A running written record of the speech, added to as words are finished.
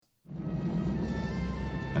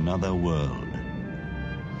Another world,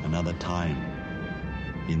 another time,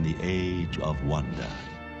 in the age of wonder.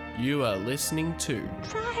 You are listening to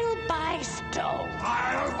Trial by Stone.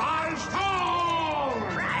 Trial by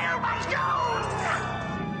Stone! Trial by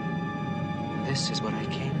Stone! This is what I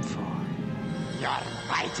came for. Your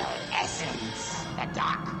vital essence, the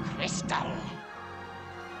Dark Crystal.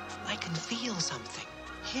 I can feel something.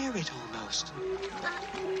 Hear it almost.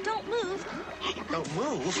 Don't move. Don't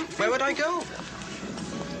move? Where would I go?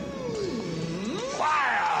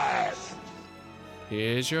 Quiet!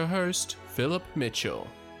 Here's your host, Philip Mitchell.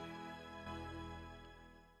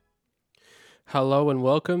 Hello and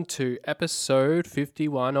welcome to episode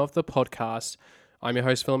 51 of the podcast. I'm your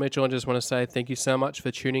host, Philip Mitchell, and just want to say thank you so much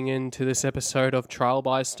for tuning in to this episode of Trial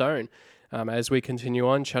by Stone. As we continue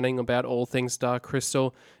on chatting about all things Dark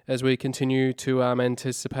Crystal, as we continue to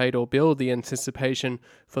anticipate or build the anticipation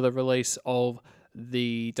for the release of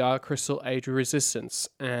the Dark Crystal Age of Resistance.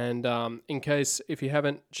 And in case if you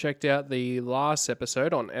haven't checked out the last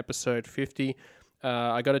episode, on episode 50,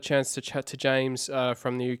 I got a chance to chat to James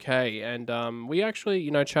from the UK, and we actually,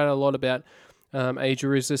 chatted a lot about Age of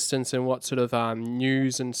Resistance and what sort of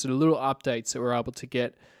news and sort of little updates that we're able to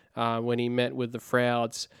get when he met with the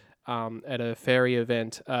Frauds at a fairy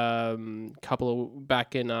event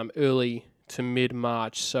back in early to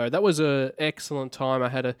mid-March. So that was an excellent time. I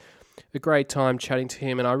had a great time chatting to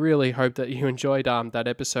him, and I really hope that you enjoyed that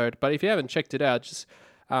episode. But if you haven't checked it out, just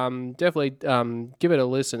definitely give it a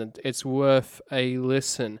listen. It's worth a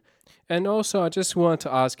listen. And also, I just want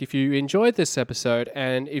to ask if you enjoyed this episode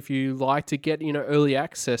and if you like to get early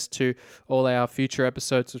access to all our future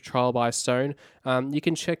episodes of Trial by Stone, you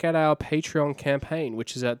can check out our Patreon campaign,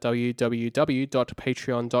 which is at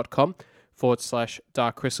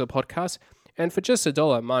www.patreon.com/Dark Crystal Podcast. And for just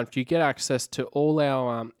 $1 a month, you get access to all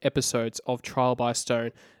our episodes of Trial by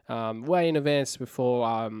Stone way in advance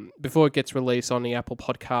before it gets released on the Apple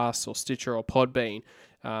Podcasts or Stitcher or Podbean.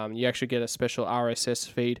 You actually get a special RSS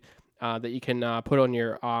feed that you can put on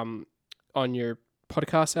your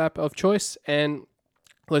podcast app of choice and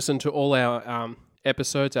listen to all our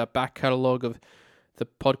episodes, our back catalogue of the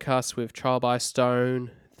podcast with Trial by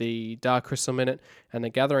Stone, the Dark Crystal Minute, and the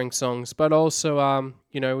Gathering songs. But also,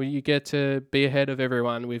 you get to be ahead of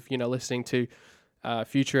everyone with listening to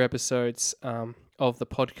future episodes of the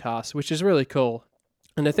podcast, which is really cool.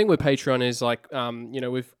 And the thing with Patreon is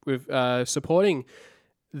with supporting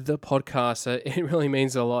the podcast, it really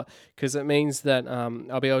means a lot, because it means that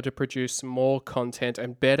I'll be able to produce more content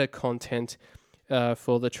and better content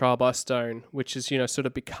for the Trial by Stone, which is sort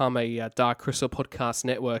of become a Dark Crystal podcast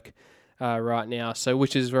network right now. So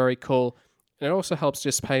which is very cool, and it also helps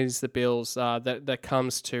just pays the bills that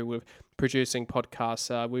comes to with producing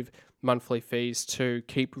podcasts with monthly fees to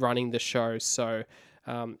keep running the show. So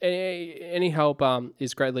any help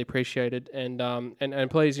is greatly appreciated, and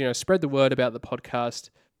please spread the word about the podcast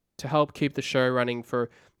to help keep the show running for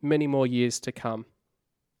many more years to come.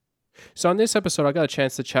 So on this episode, I got a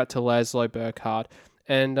chance to chat to Laszlo Burkhardt,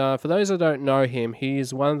 and for those that don't know him, he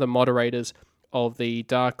is one of the moderators of the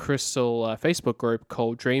Dark Crystal Facebook group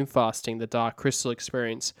called Dream Fasting, the Dark Crystal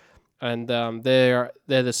Experience, and they're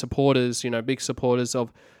the supporters, big supporters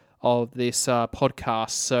of this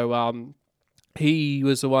podcast. So he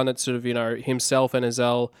was the one that sort of himself and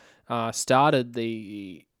Azelle started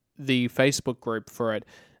the Facebook group for it.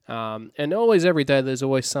 And always every day there's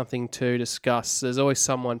always something to discuss. There's always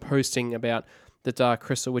someone posting about the Dark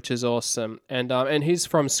Crystal, which is awesome. And he's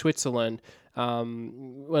from Switzerland.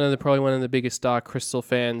 Probably one of the biggest Dark Crystal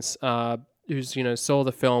fans, who's saw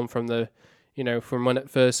the film from from when it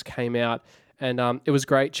first came out, and it was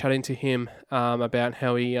great chatting to him about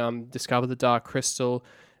how he discovered the Dark Crystal.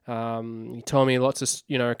 He told me lots of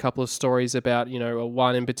a couple of stories about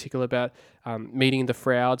one in particular about meeting the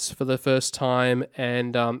Frauds for the first time,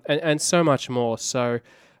 and so much more. So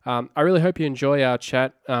I really hope you enjoy our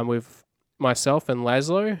chat with myself and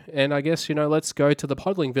Laszlo, and I guess let's go to the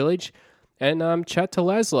Podling Village and chat to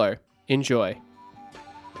Laszlo. Enjoy.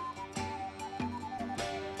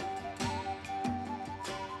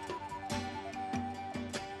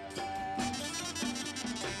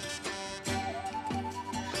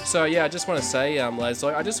 So yeah, I just want to say,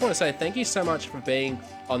 Laszlo, thank you so much for being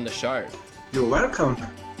on the show. You're welcome.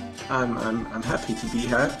 I'm happy to be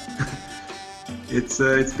here.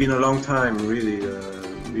 It's been a long time, really.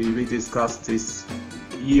 We discussed this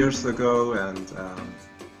years ago, and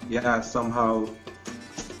somehow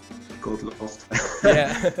got lost.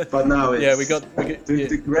 Yeah. But now it's, Yeah, we got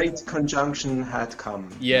the great conjunction had come.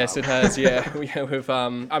 Yes, now. it has. Yeah, we've. I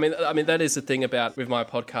mean, that is the thing about with my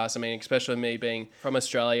podcast. I mean, especially me being from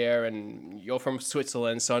Australia and you're from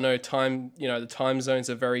Switzerland, so I know time. You know, the time zones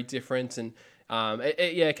are very different, and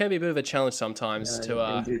it can be a bit of a challenge sometimes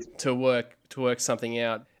to work something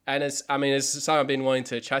out. And it's something I've been wanting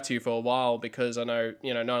to chat to you for a while because I know,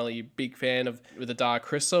 not only you're a big fan of with the Dark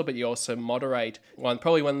Crystal, but you also moderate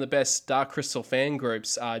probably one of the best Dark Crystal fan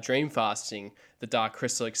groups, Dream Fasting, the Dark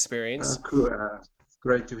Crystal Experience. Cool.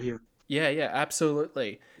 Great to hear. Yeah,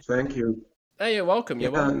 absolutely. Thank you. Hey, you're welcome.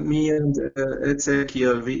 You're welcome. Me and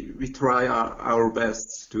Ezekiel, we try our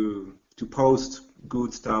best to post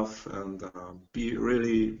good stuff and be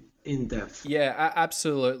really in depth. Yeah,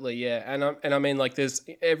 absolutely. Yeah, and I mean, like, there's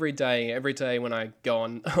every day when I go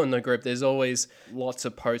on the group, there's always lots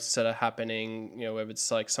of posts that are happening. Whether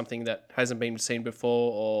it's like something that hasn't been seen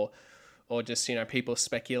before, or just people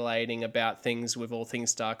speculating about things with all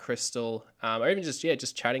things Dark Crystal, or even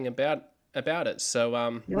just chatting about it.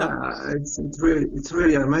 So it's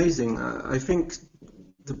really amazing. I think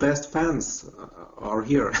the best fans are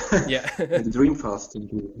here. Yeah. The Dream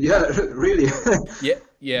Fasting. Yeah, really.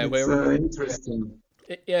 Yeah, it's interesting.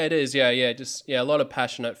 Yeah, it is. Yeah, just a lot of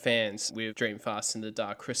passionate fans with Dream Fast and the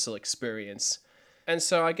Dark Crystal Experience. And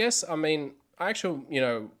so I guess, so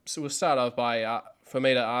we'll start off by for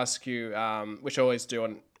me to ask you, which I always do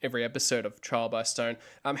on every episode of Trial by Stone.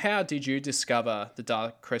 How did you discover the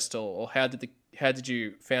Dark Crystal, or how did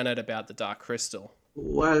you find out about the Dark Crystal?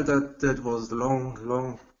 Well, that was a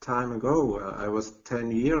long time ago. I was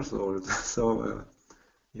 10 years old, so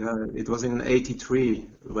it was in '83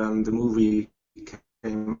 when the movie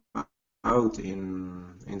came out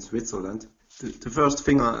in Switzerland. The first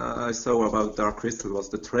thing I saw about Dark Crystal was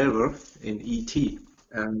the trailer in E.T.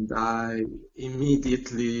 and I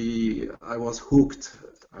was hooked.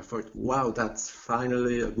 I thought, wow, that's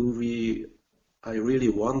finally a movie I really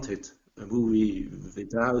wanted. A movie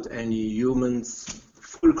without any humans,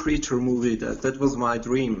 full creature movie. That was my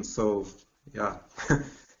dream. So, yeah,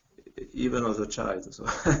 even as a child. So.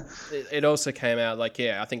 It also came out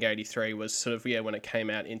I think '83 was sort of when it came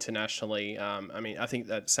out internationally. I think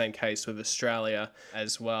that same case with Australia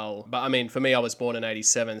as well. But I mean, for me, I was born in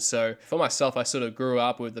 '87, so for myself, I sort of grew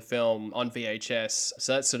up with the film on VHS.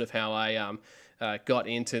 So that's sort of how I got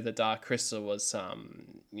into the Dark Crystal was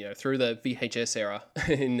through the VHS era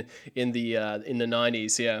in the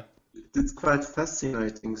 '90s. Yeah. It's quite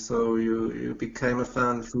fascinating. So you became a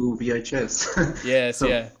fan through VHS. Yes. So,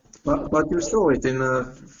 yeah. But you saw it in a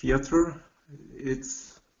theater.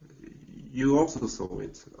 You also saw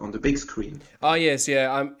it on the big screen. Oh yes, yeah.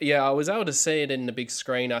 I was able to see it in the big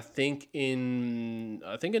screen. I think in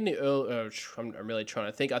the early. I'm really trying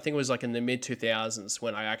to think. I think it was like in the mid 2000s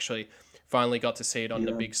when I actually finally got to see it on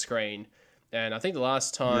the big screen. And I think the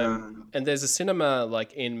last time, and there's a cinema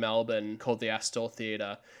in Melbourne called the Astor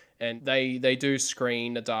Theatre, and they do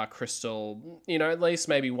screen the Dark Crystal, at least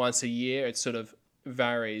maybe once a year. It sort of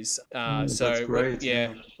varies. So that's great.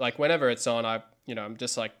 Whenever it's on, I'm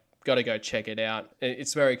just got to go check it out.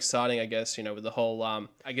 It's very exciting, I guess, with the whole,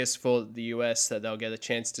 I guess for the US that they'll get a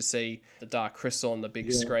chance to see the Dark Crystal on the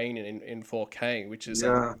big screen in 4K, which is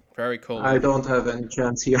very cool. I don't have any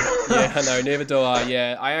chance here. Yeah, no, neither do I.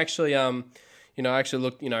 Yeah, I actually,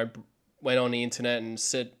 looked, went on the internet and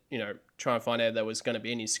said, try and find out if there was going to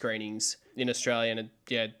be any screenings in Australia, and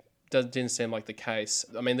didn't seem like the case.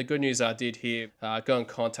 I mean, the good news I did hear, got in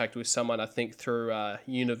contact with someone, I think through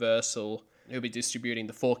Universal, who'll be distributing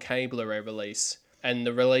the 4K Blu-ray release, and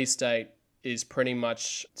the release date is pretty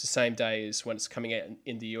much the same day as when it's coming out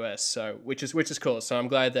in the US. So, which is cool. So I'm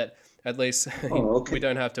glad that at least we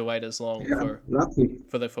don't have to wait as long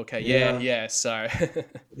for the 4K. Yeah. So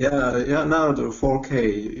now the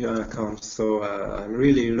 4K comes. So I'm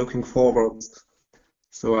really looking forward,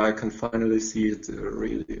 so I can finally see it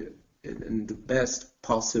really in the best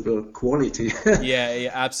possible quality. yeah,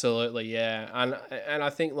 absolutely, yeah. And I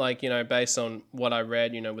think based on what I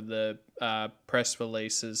read, with the press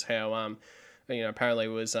releases, how apparently it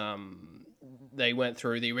was they went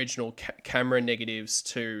through the original camera negatives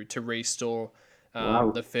to restore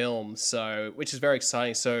the film, so which is very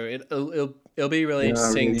exciting. So it'll be really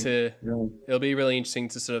interesting it'll be really interesting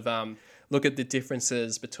to sort of look at the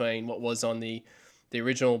differences between what was on the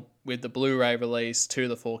original with the Blu-ray release to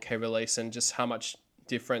the 4K release, and just how much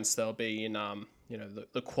difference there'll be in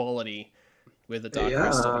the quality with the Dark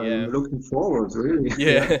Crystal. Yeah, I'm looking forward, really.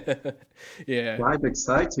 Yeah. Quite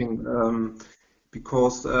exciting,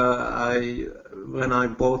 because when I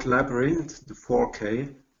bought Labyrinth, the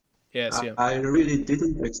 4K, Yes, yeah. I really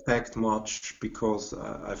didn't expect much because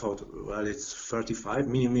I thought, well, it's 35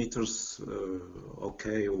 millimeters.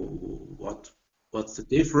 Okay, what's the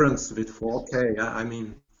difference with 4K? I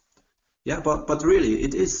mean, yeah, but really,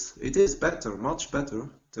 it is better, much better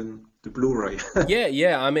than the Blu-ray.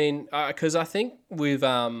 Yeah. I mean, because I think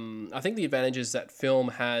I think the advantages that film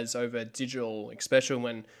has over digital, especially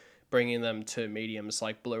when bringing them to mediums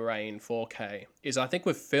like Blu-ray and 4K, is I think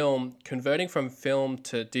with film, converting from film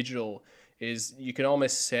to digital is you can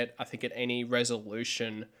almost set, I think, at any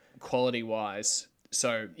resolution quality-wise.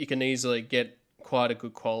 So you can easily get quite a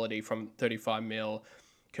good quality from 35mm,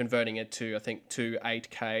 converting it to, I think, to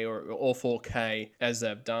 8K or 4K as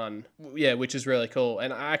they've done. Yeah, which is really cool.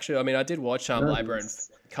 And I did watch Labyrinth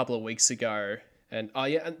a couple of weeks ago. And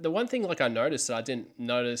and the one thing like I noticed that I didn't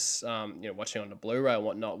notice, watching on the Blu-ray and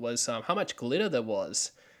whatnot, was how much glitter there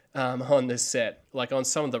was on this set, like on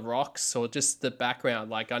some of the rocks or just the background.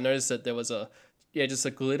 Like I noticed that there was just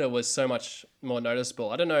the glitter was so much more noticeable.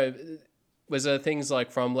 I don't know, was there things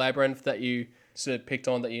like from Labyrinth that you sort of picked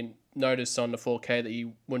on that you noticed on the 4K that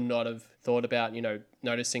you would not have thought about,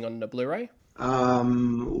 noticing on the Blu-ray?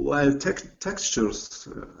 Well, textures,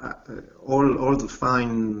 all the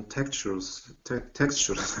fine textures.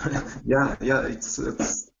 Yeah, it's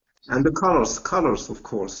and the colors, of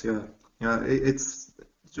course. Yeah, it's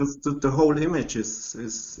just the whole image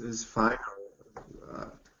is finer.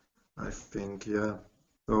 I think, yeah.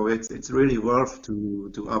 So it's really worth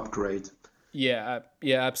to upgrade. Yeah,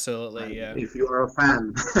 absolutely. Yeah, if you are a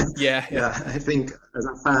fan. Yeah. I think as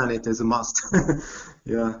a fan it is a must.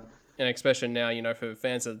 Yeah. And especially now, for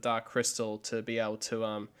fans of Dark Crystal to be able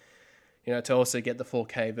to, to also get the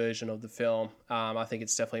 4K version of the film, I think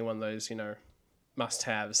it's definitely one of those,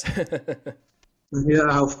 must-haves.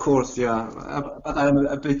 Yeah, of course, yeah. But I'm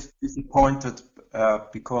a bit disappointed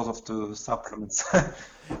because of the supplements.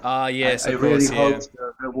 Yes, I of really course, yeah. hoped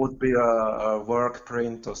there would be a work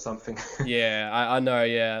print or something. Yeah, I know,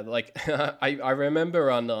 yeah. Like, I remember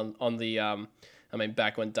on the,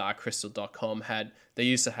 back when darkcrystal.com they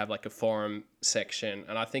used to have like a forum section,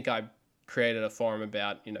 and I think I created a forum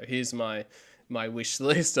about, here's my wish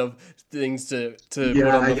list of things to put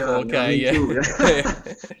on the 4K. Me too,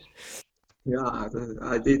 yeah,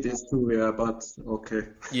 I did this too, yeah, but okay.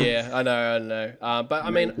 Yeah, I know. But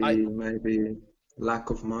maybe lack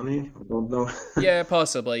of money, I don't know. Yeah,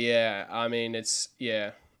 possibly, yeah. it's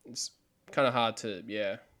kind of hard to,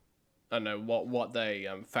 I don't know what they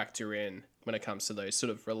factor in when it comes to those sort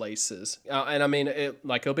of releases. And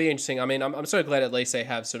it'll be interesting. I'm so glad at least they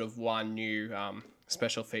have sort of one new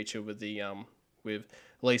special feature with the with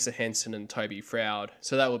Lisa Henson and Toby Froud.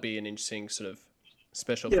 So that would be an interesting sort of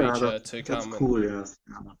special feature to come. That's cool, yes.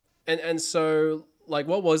 And so, like,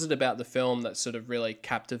 what was it about the film that sort of really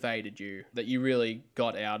captivated you, that you really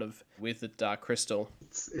got out of with the Dark Crystal?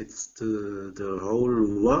 It's the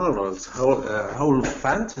whole world, whole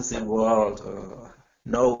fantasy world.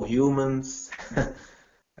 No humans.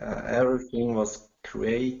 Everything was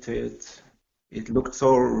created. It looked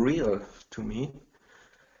so real to me.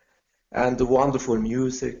 And the wonderful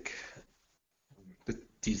music, the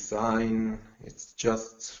design, it's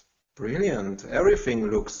just brilliant. Everything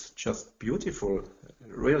looks just beautiful,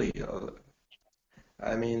 really.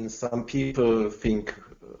 Some people think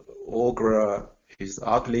Ogre is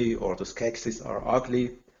ugly or the Skeksis are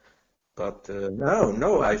ugly, but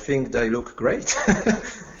no, I think they look great.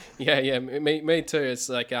 Yeah, me too. It's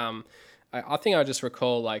like I think I just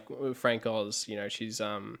recall like Frank Oz,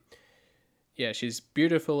 she's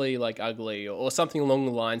beautifully like ugly or something along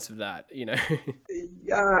the lines of that,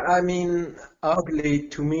 Yeah, ugly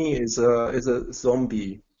to me is a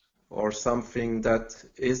zombie or something that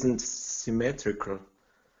isn't symmetrical,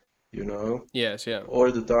 Yes, yeah.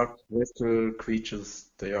 All the Dark Crystal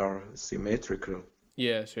creatures, they are symmetrical.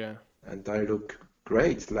 Yes, yeah. And they look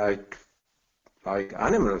great, like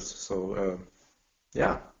animals. So,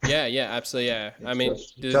 yeah. Yeah, absolutely, yeah.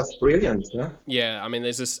 It's just brilliant, yeah. Yeah,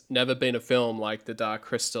 there's just never been a film like The Dark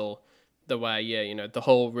Crystal, the way, the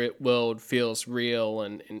whole world feels real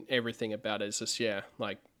and everything about it is just,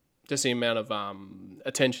 just the amount of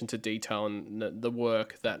attention to detail and the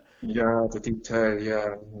work that... Yeah, the detail,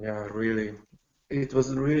 yeah, really. It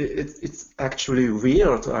was really, it's actually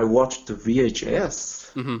weird. I watched the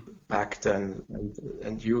VHS back then,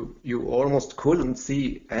 and you almost couldn't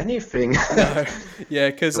see anything. No. Yeah,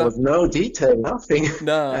 because there was no detail, nothing.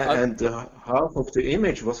 No, and half of the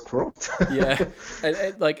image was cropped. Yeah, and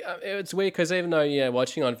it's weird because even though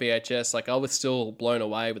watching on VHS, like I was still blown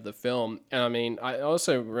away with the film, and I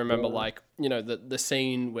also remember the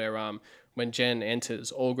scene where when Jen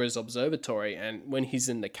enters Auger's observatory, and when he's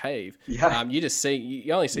in the cave, Yeah.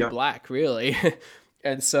 you only see black, really.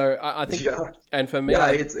 And so I think, Yeah. and for me, Yeah,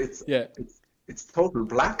 like, it's total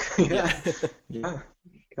black. Yeah. Yeah.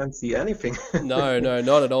 Can't see anything. no,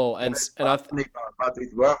 not at all. And I But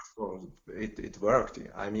it worked. It worked.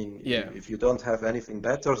 I mean, if you don't have anything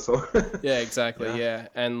better, so yeah, exactly. Yeah.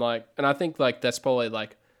 And I think like that's probably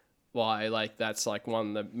like why like that's like one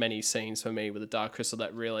of the many scenes for me with the Dark Crystal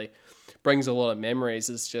that really brings a lot of memories,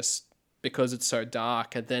 is just because it's so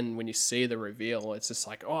dark, and then when you see the reveal, it's just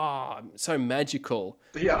like, oh, so magical.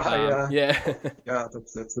 yeah. Yeah. Yeah,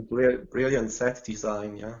 that's a brilliant set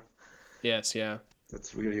design. Yeah, Yes, yeah.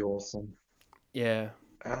 that's really awesome. Yeah.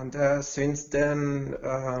 And since then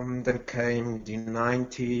came the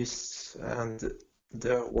 90s, and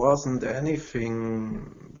there wasn't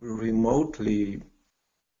anything remotely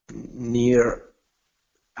near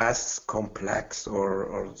as complex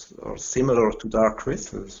or similar to Dark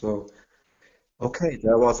Crystal. So, okay,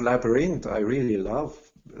 there was Labyrinth. I really love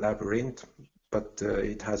Labyrinth, but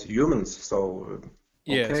it has humans, so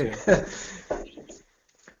okay. Yes,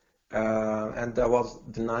 And there was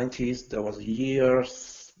the 90s, there was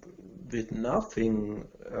years with nothing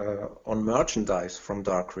on merchandise from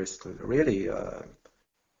Dark Crystal. Really,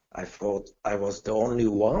 I thought I was the only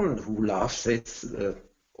one who loves it.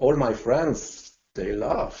 All my friends, they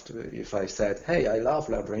laughed if I said, hey, I love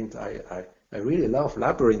Labyrinth. I really love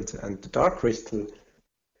Labyrinth and the Dark Crystal.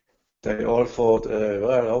 They all thought,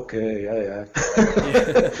 well, okay, yeah.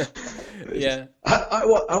 Yeah. I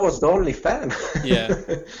was the only fan. Yeah.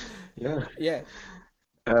 Yeah. Yeah.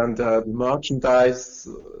 And merchandise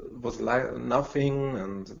was like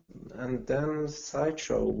nothing, and then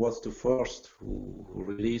Sideshow was the first who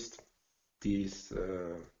released these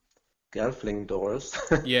Gelfling dolls.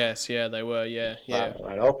 Yes, yeah, they were, yeah.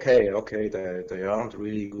 Okay, they aren't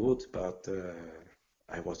really good, but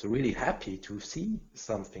I was really happy to see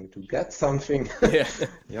something, to get something. Yeah.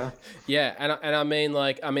 Yeah. Yeah, and I mean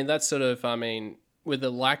that's sort of, with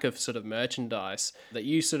the lack of sort of merchandise, that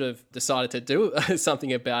you sort of decided to do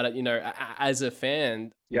something about it, as a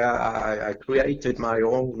fan. Yeah, I created my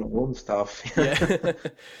own stuff. Yeah.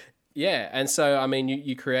 Yeah, and so, I mean,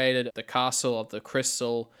 you created the Castle of the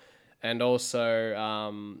Crystal and also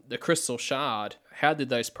the Crystal Shard. How did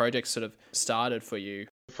those projects sort of started for you?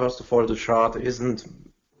 First of all, the shard isn't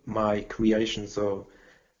my creation,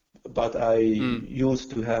 but I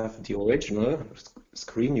used to have the original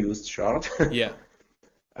screen used shard. Yeah.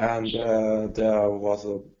 And there was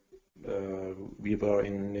we were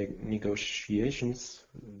in negotiations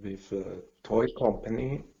with a toy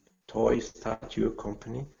statue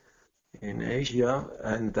company in Asia,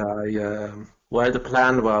 and the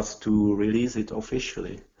plan was to release it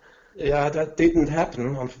officially. Yeah, that didn't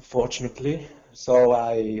happen, unfortunately. So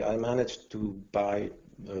I managed to buy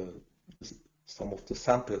some of the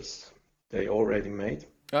samples they already made.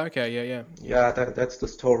 Okay, yeah. Yeah, that's the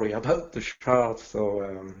story about the shard. So,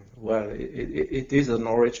 it is an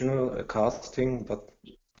original casting, but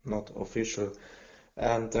not official.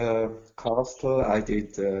 And Castle, I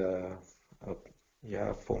did, for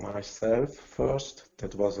myself first.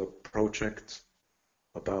 That was a project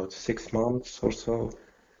about 6 months or so.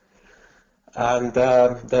 And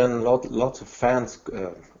then lots of fans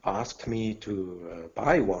asked me to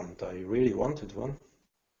buy one. I really wanted one.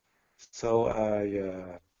 So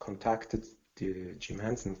I contacted the Jim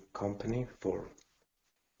Henson company for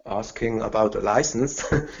asking about a license.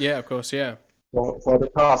 Yeah, of course, yeah. For the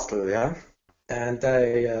castle, yeah. And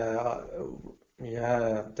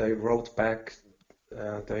they wrote back.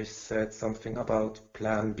 They said something about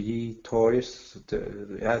Plan B toys.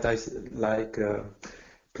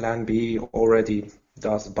 Plan B already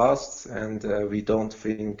does busts, and we don't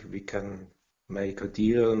think we can make a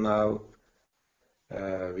deal now.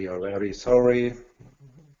 We are very sorry.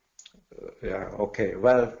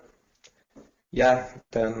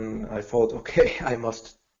 Then I thought, okay, I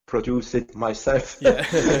must produce it myself. Yeah.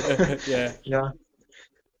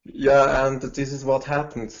 Yeah, and this is what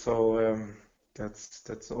happened. So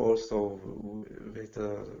that's also with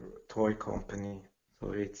a toy company.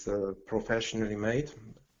 So it's professionally made.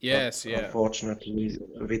 Yes, but yeah. Unfortunately,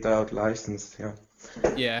 without license, yeah.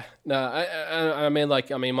 Yeah, no, I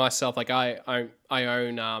mean myself, like I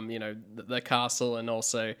own the castle and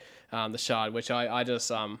also the shard, which I just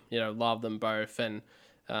love them both, and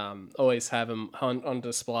always have them on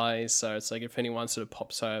displays. So it's like if anyone sort of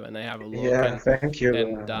pops over and they have a look, Yeah, thank you.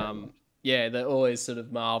 and they always sort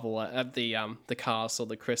of marvel at the castle,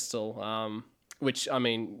 the crystal, which I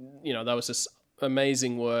mean that was just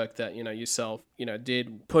amazing work that, you know, yourself, you know,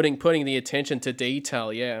 did, putting the attention to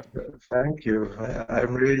detail. Yeah. Thank you.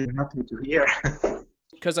 I'm really happy to hear.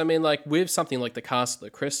 Because, I mean, like, with something like The Castle of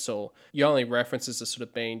the Crystal, your only references are sort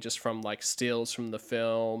of being just from, like, stills from the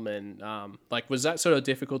film. And, like, was that sort of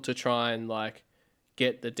difficult to try and, like,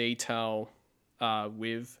 get the detail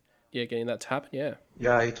with, getting that to happen? Yeah.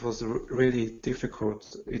 Yeah, it was really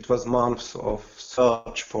difficult. It was months of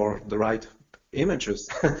search for the right images.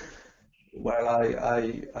 Well,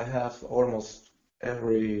 I have almost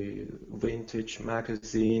every vintage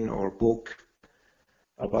magazine or book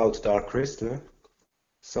about Dark Crystal.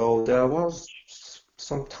 So there was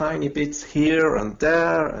some tiny bits here and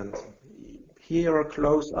there and here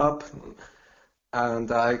close up,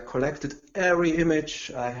 and I collected every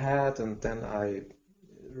image I had, and then I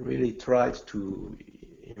really tried to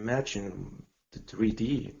imagine the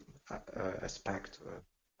 3D aspect,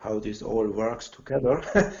 how this all works together.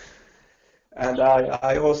 And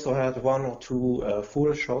I also had one or two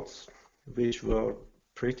full shots, which were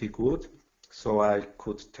pretty good. So I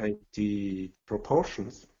could take the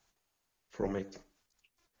proportions from it.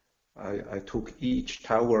 I took each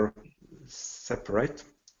tower separate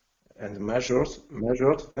and measured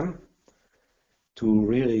them to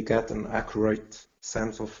really get an accurate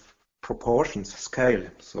sense of proportions, scale.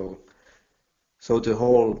 So the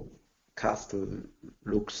whole castle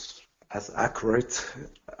looks as accurate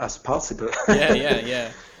as possible.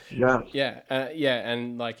 Yeah. Yeah.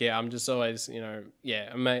 And like, I'm just always, you know,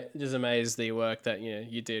 just amazed the work that, you know,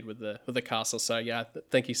 you did with the castle. So yeah,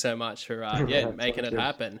 thank you so much for making it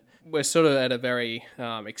happen. We're sort of at a very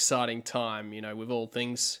exciting time, you know, with all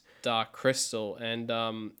things Dark Crystal, and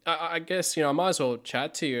I guess, you know, I might as well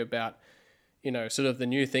chat to you about, you know, sort of the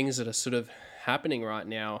new things that are sort of happening right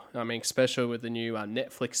now. I mean, especially with the new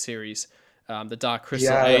Netflix series, The Dark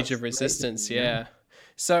Crystal Age of Resistance. Amazing, yeah.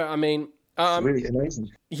 So I mean. It's really amazing.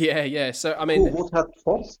 Yeah. So, I mean... Who would have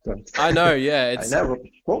thought that? I know, yeah. I never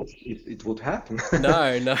thought it would happen.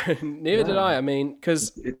 No, neither did I. I mean,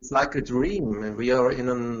 because... It's like a dream. We are in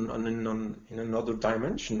another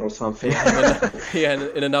dimension or something.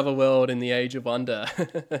 In another world, in the Age of Wonder.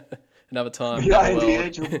 Another time. Yeah, in the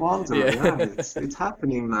Age of Wonder. Yeah, it's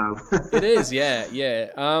happening now. It is, yeah.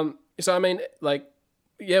 So, I mean, like...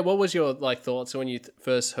 Yeah, what was your like thoughts when you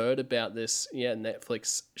first heard about this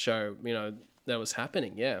Netflix show, you know, that was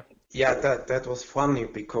happening? Yeah. Yeah, that was funny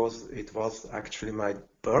because it was actually my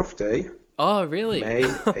birthday. Oh, really? May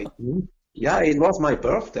 18th. Yeah, it was my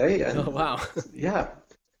birthday, and oh, wow. Yeah.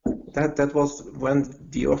 That was when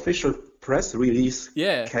the official press release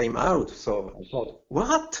came out. So I thought,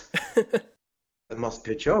 what? That must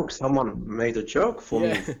be a joke. Someone made a joke for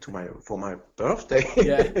me for my birthday.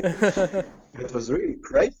 Yeah. It was really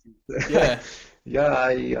crazy. Yeah. Yeah,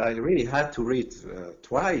 I really had to read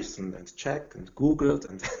twice and check and Googled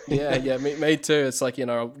and yeah, me too. It's like, you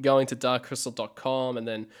know, going to darkcrystal.com and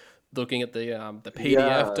then looking at the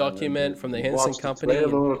PDF document from the Henson Company.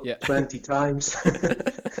 The 20 times.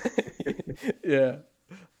 Yeah.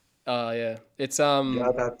 Yeah. It's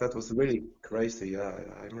Yeah, that was really crazy. Yeah,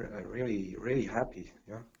 I'm really happy.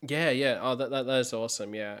 Yeah. Oh, that is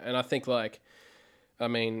awesome. Yeah, and I think like, I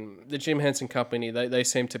mean, the Jim Henson Company, they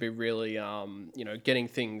seem to be really, you know, getting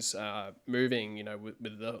things moving, you know,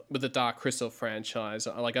 with the Dark Crystal franchise.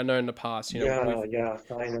 Like I know in the past, you know.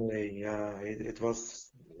 Finally, it was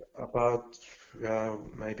about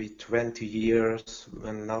maybe 20 years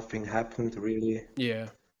when nothing happened really. Yeah.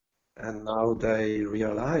 And now they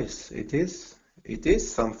realize it is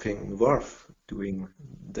something worth doing.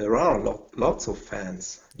 There are lots of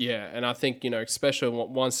fans. Yeah, and I think, you know, especially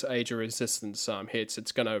once Age of Resistance hits,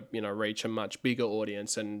 it's going to, you know, reach a much bigger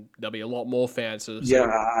audience, and there'll be a lot more fans that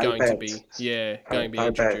are going to be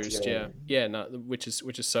introduced. No, which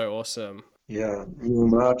is so awesome. Yeah, new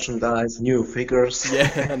merchandise, new figures.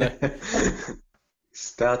 Yeah, I know.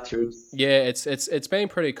 Statues. Yeah, it's been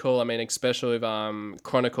pretty cool. I mean, especially with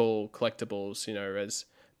Chronicle Collectibles, you know, as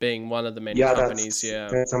being one of the many companies.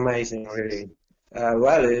 That's amazing, really.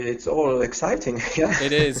 Well, it's all exciting. Yeah,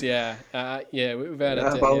 it is. Yeah, without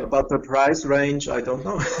a doubt. But the price range, I don't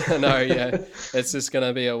know. No, it's just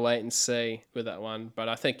gonna be a wait and see with that one. But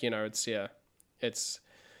I think, you know, it's good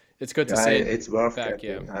to see. It's worth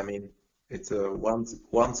getting. I mean, it's a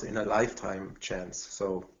once in a lifetime chance.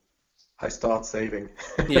 So I start saving.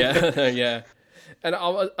 Yeah. And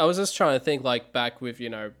I was just trying to think, like, back with, you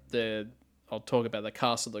know, I'll talk about the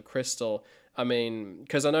Castle of the Crystal. I mean,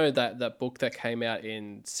 because I know that book that came out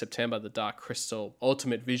in September, The Dark Crystal,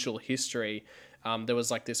 Ultimate Visual History, there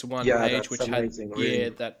was like this one page which amazing, had really.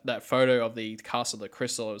 that photo of the Castle of the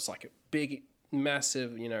Crystal. It was like a big,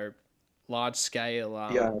 massive, you know, large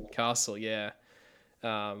scale castle. Yeah.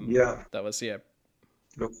 Yeah, That was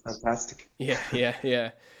looks fantastic.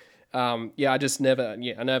 yeah. I just never,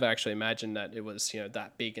 I never actually imagined that it was,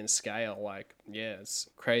 that big in scale. Like, yeah, it's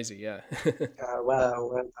crazy. Yeah.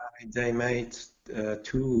 They made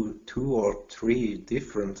two or three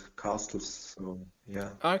different castles. So yeah,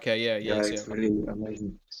 Okay. Yeah. yeah, Yes. it's Yeah. really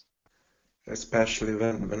amazing, especially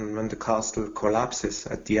when the castle collapses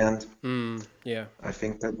at the end. Yeah. I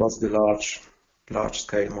think that was the large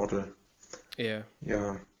scale model. Yeah.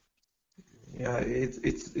 Yeah. Yeah,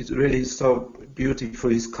 it's really so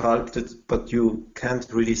beautifully sculpted, but you can't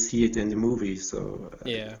really see it in the movie. So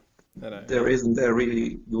Yeah. I know. there isn't a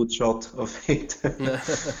really good shot of it, Yeah.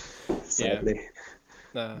 sadly.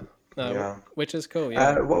 No. Yeah. Which is cool.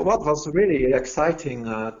 Yeah. What was really exciting,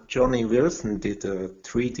 Johnny Wilson did a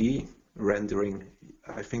 3D rendering.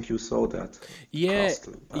 I think you saw that Yeah.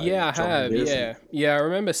 castle by Yeah. I Johnny have. Wilson. Yeah. Yeah. I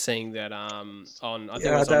remember seeing that. On I think it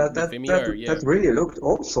Yeah, was on Vimeo. Yeah. that really looked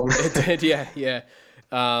awesome. It did. Yeah. Yeah.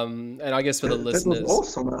 And I guess for the That was listeners.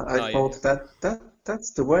 awesome. Oh, I yeah. thought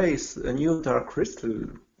that's the way a new Dark Crystal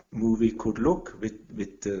movie could look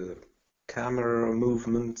with the camera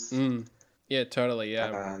movements, Yeah. Totally.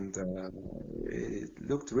 Yeah. and it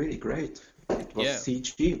looked really great. It was Yeah.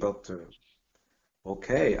 CG, but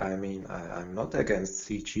okay. I mean, I'm not against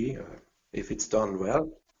CG. If it's done well,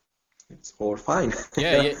 it's all fine.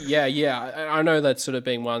 Yeah. I know that's sort of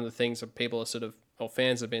been one of the things that people are sort of, or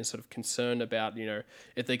fans have been sort of concerned about,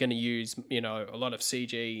 if they're going to use, a lot of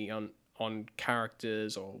CG on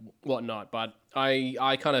characters or whatnot. But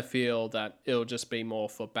I kind of feel that it'll just be more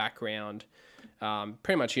for background.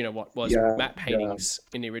 Pretty much, what was Yeah, matte yeah, paintings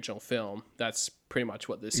in the original film. That's pretty much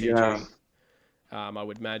what the CG, yeah. I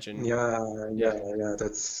would imagine. Yeah,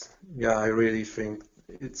 I really think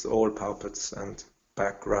it's all puppets and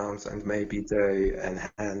backgrounds, and maybe they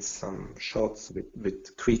enhance some shots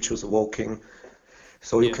with creatures walking,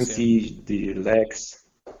 so you can Yes, yeah. see the legs.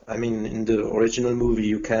 I mean, in the original movie,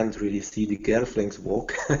 you can't really see the Gelflings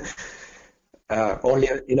walk, only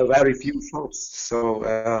in a very few shots. So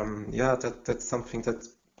yeah, that's something that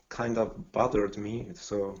kind of bothered me.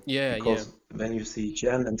 So Yeah. because when you see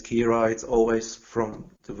Jen and Kira, it's always from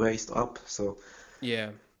the waist up. So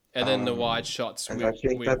Yeah. And then the wide um, shots and I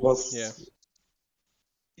think that yeah. was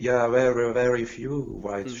very few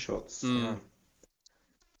wide shots. Mm.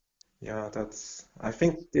 Yeah, I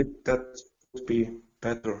think that would be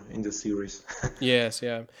better in the series. Yes,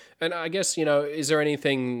 yeah. And I guess, is there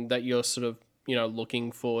anything that you're sort of,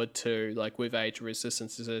 looking forward to, like with Age of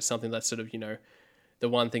Resistance? Is there something that's sort of, the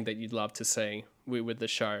one thing that you'd love to see with the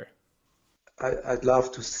show? I'd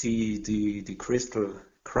love to see the crystal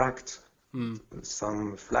cracked,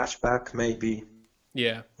 some flashback maybe,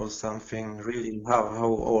 Yeah. or something really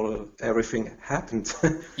how everything happened.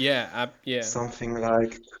 Yeah, yeah. Something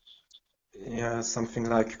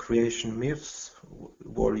like Creation Myths,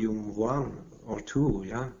 Volume 1 or 2,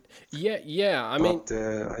 yeah. Yeah. I mean, But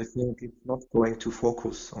I think it's not going to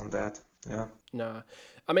focus on that. Yeah. no.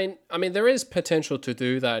 I mean, there is potential to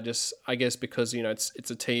do that. Just, I guess, because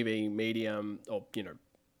it's a TV medium, or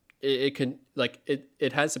it can, like,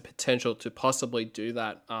 it has the potential to possibly do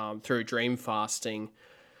that through dream fasting.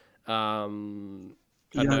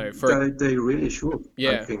 I don't know, They really should, I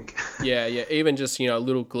yeah, think. yeah. Even just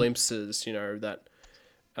little glimpses, that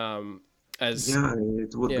as Yeah,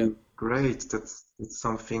 it would yeah. be great. It's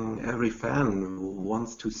something every fan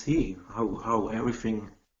wants to see, how everything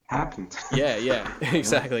happened. Yeah,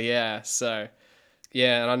 exactly, yeah. So,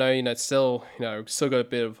 yeah, and I know, it's still, still got a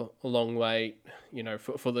bit of a long wait,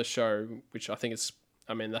 for the show, which I think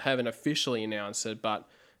I mean, they haven't officially announced it, but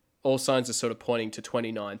all signs are sort of pointing to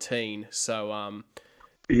 2019. So,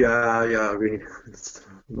 Yeah, it's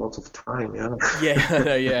lots of time, yeah. yeah, I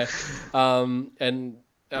know, yeah. And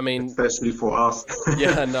I mean, Especially for us.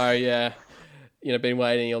 yeah, I know, yeah. Been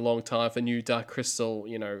waiting a long time for new Dark Crystal,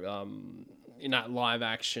 in that live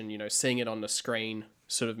action, seeing it on the screen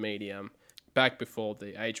sort of medium. Back before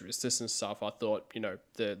the Age of Resistance stuff, I thought,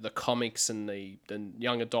 the comics and the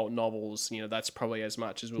young adult novels, that's probably as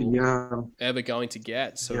much as we'll Yeah, ever going to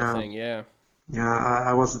get, sort of yeah, thing. Yeah. yeah.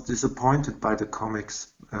 I was disappointed by the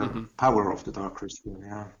comics, Power of the Dark Crystal,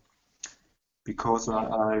 yeah, because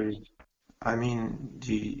I mean,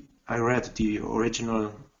 I read the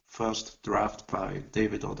original first draft by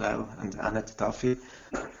David Odell and Annette Duffy,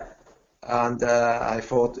 and I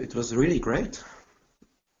thought it was really great.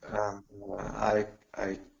 Um, I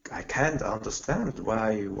I can't understand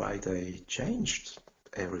why they changed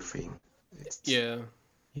everything. It's, Yeah.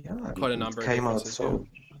 yeah, Quite a it number of came out differences, so.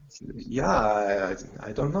 Yeah,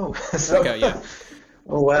 I don't know. Okay, yeah.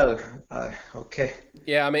 Oh well, okay.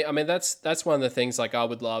 Yeah, I mean that's one of the things like I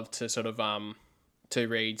would love to sort of to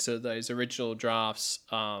read so those original drafts.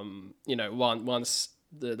 Once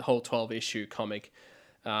the whole 12 issue comic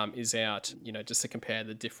is out, just to compare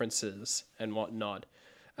the differences and whatnot.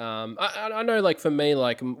 I know, like, for me,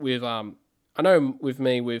 like with I know with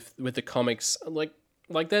me with the comics, like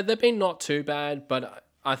they've been not too bad, but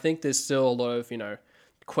I think there's still a lot of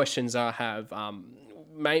questions I have,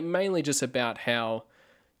 mainly just about how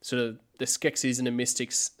sort of the Skeksis and the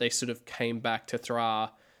Mystics, they sort of came back to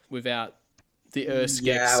Thra without the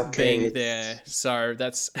Skeks being there. So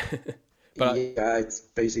that's but it's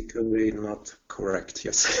basically not correct.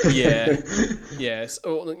 Yes. yes.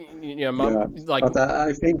 Like, but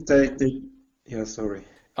I think they. Yeah, sorry.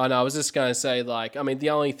 I know. I was just going to say, like, I mean,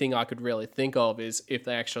 the only thing I could really think of is if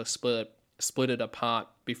they actually split it apart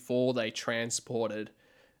before they transported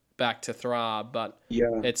back to Thra. But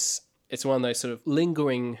it's one of those sort of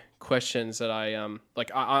lingering questions that I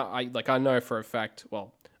I know for a fact.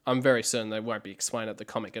 Well, I'm very certain they won't be explained at the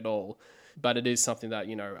comic at all. But it is something that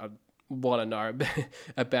I want to know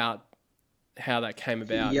about how that came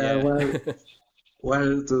about.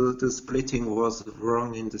 Well, the splitting was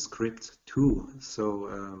wrong in the script too.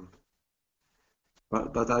 So,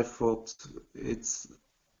 but I thought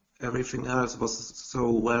everything else was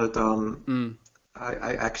so well done.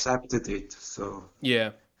 I accepted it. So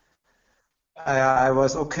yeah, I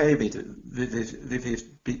was okay with it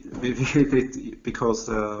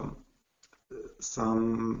because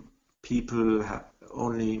some people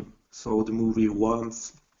only saw the movie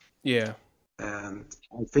once. Yeah, and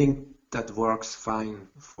I think that works fine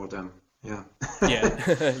for them. Yeah.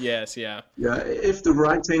 Yeah. Yes. Yeah. Yeah. If the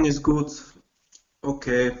writing is good,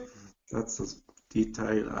 okay, that's a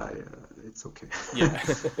detail. It's okay. Yeah.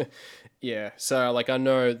 Yeah. So, like, I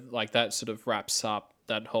know, like, that sort of wraps up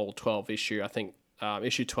that whole 12 issue. I think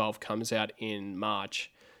issue 12 comes out in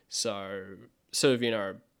March. So, sort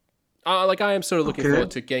of, I am sort of looking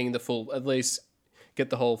forward to getting the full, at least get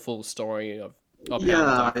the whole full story of I'm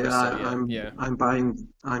buying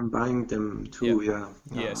them too. Yeah.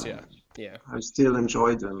 Yes. Yeah. I still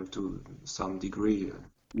enjoy them to some degree,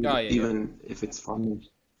 even if it's funny.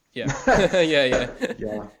 Yeah.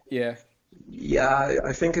 Yeah.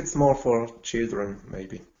 I think it's more for children,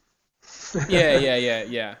 maybe.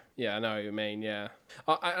 Yeah. I know what you mean. Yeah.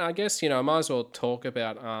 I guess I might as well talk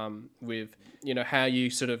about with how you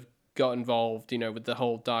sort of got involved, with the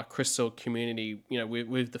whole Dark Crystal community,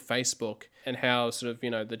 with the Facebook, and how sort of,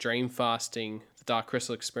 the dream fasting, the Dark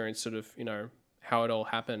Crystal experience, sort of, how it all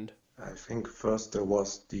happened. I think first there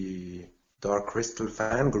was the Dark Crystal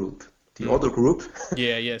fan group, the other group.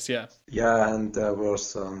 Yeah, Yeah, and there were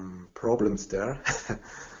some problems there.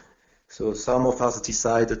 So some of us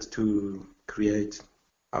decided to create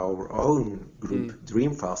our own group,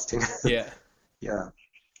 Dream Fasting. Yeah. Yeah.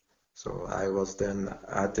 So I was then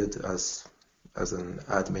added as an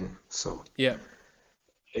admin. So yeah,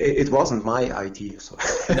 it wasn't my idea. So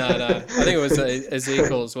no, I think it was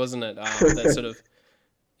Ezekiel's, wasn't it? That sort of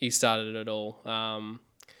he started it all.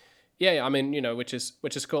 Yeah, I mean, which is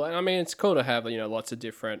cool, and I mean, it's cool to have lots of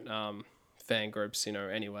different fan groups,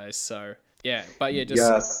 anyways. So yeah, but yeah,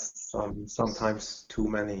 just sometimes too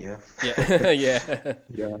many. Yeah. Yeah.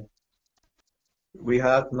 Yeah. We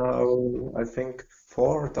had now, I think,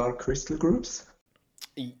 4 Dark Crystal groups.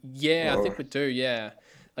 Yeah, I think we do. Yeah,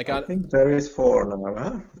 like I think there is 4 now.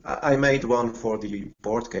 Huh? I made one for the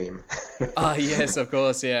board game. Yes, of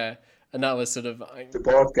course, yeah, and that was sort of the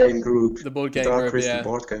board game group. The board game Dark group, Crystal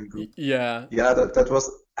board game group. Yeah. Yeah, that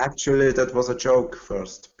was a joke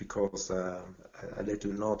first because a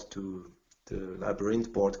little nod to the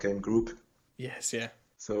Labyrinth board game group. Yes, yeah.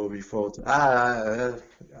 So we thought,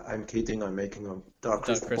 I'm kidding, I'm making a Dark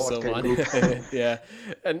Crystal board game group. Yeah,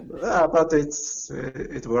 and but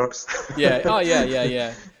it works. Yeah. Oh,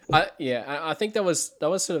 yeah. I think that was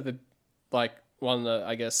sort of like one of the,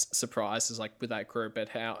 I guess, surprises, like, with that group, at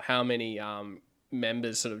how many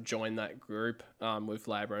members sort of joined that group with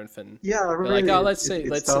Labyrinth, and really, like, let's see,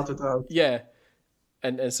 let's started out. Yeah,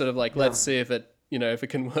 and sort of like, let's see if it if it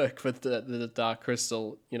can work with the Dark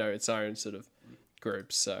Crystal, its own sort of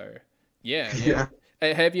group. So yeah.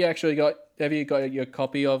 Have you got your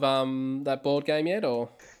copy of that board game yet, or?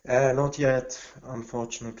 Not yet,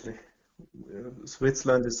 unfortunately.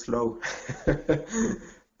 Switzerland is slow,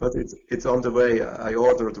 but it's on the way. I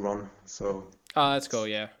ordered one, so. Oh, that's cool.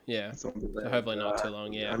 Yeah. It's on the way. So hopefully not too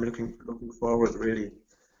long. Yeah. I'm looking forward, really,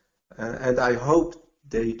 and I hope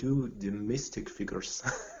they do the Mystic figures.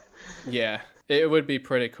 Yeah, it would be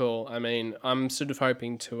pretty cool. I mean, I'm sort of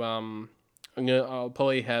hoping to I'll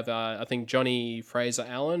probably have I think Johnny Fraser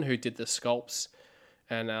Allen, who did the sculpts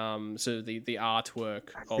and sort of the artwork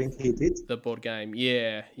I think he did the board game.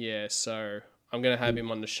 Yeah. So I'm gonna have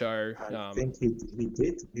him on the show. I think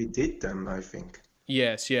he did them, I think.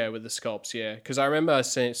 Yes, yeah, with the sculpts, yeah. Because I remember I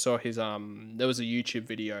saw his there was a YouTube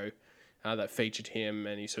video that featured him,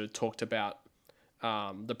 and he sort of talked about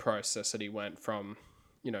the process that he went from,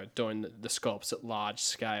 doing the sculpts at large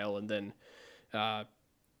scale, and then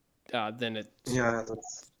it Yeah,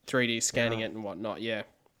 that's 3D scanning it and whatnot. Yeah.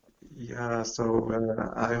 yeah.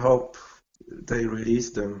 So I hope they release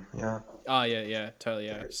them. Yeah. Oh yeah, totally,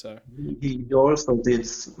 yeah. So He also did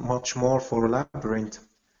much more for Labyrinth.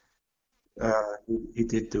 He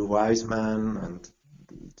did the Wise Man and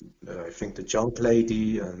I think the Junk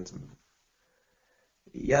Lady and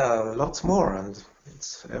yeah, lots more, and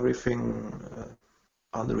it's everything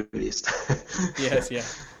unreleased. yes, yeah.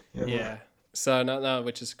 Yeah. Yeah. So no,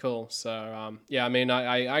 which is cool. So yeah, I mean,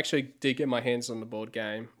 I actually did get my hands on the board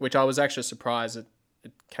game, which I was actually surprised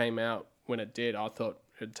it came out when it did. I thought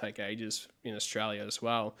it'd take ages in Australia as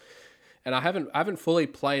well, and I haven't fully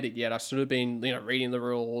played it yet. I've sort of been reading the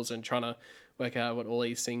rules and trying to work out what all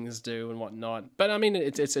these things do and whatnot. But I mean,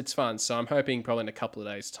 it's fun. So I'm hoping probably in a couple of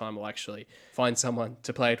days' time we'll actually find someone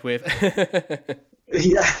to play it with.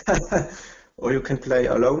 Yeah. Or you can play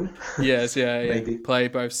alone. Yes, yeah. Maybe. Play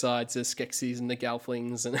both sides, the Skeksis and the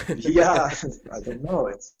Gelflings, and Yeah, I don't know.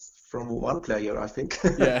 It's from one player, I think.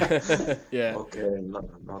 yeah, yeah, Okay,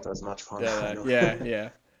 not as much fun. yeah, No. yeah.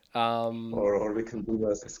 Or we can do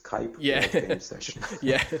a Skype Yeah. game session.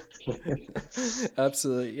 Yeah,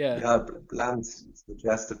 absolutely, yeah. Yeah, Bland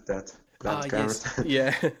suggested that. Bland Yes, Garrett.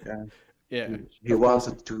 yeah, Yeah. yeah, He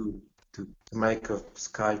wanted to make a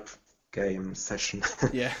Skype game session.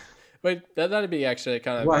 yeah. But that'd be actually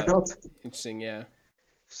kind of Why not? interesting, yeah.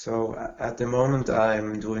 So at the moment,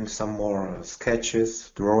 I'm doing some more sketches,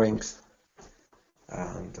 drawings,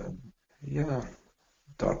 and yeah,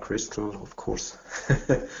 Dark Crystal, of course.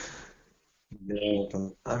 Yeah,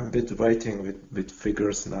 but I'm a bit waiting with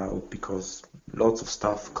figures now because lots of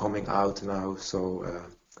stuff coming out now, so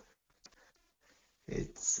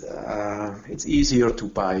it's easier to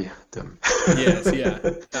buy them. Yes, yeah,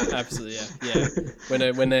 absolutely, yeah.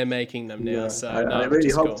 When they're making them now, Yeah, so I no, really which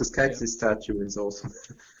is hope cool. the Skeksis statue is awesome.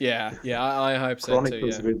 Yeah, I hope so too.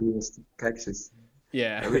 Chronicles Yeah, released Skeksis.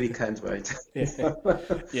 I yeah, really can't wait. yeah.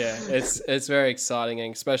 Yeah, it's very exciting,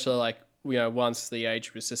 and especially like once the Age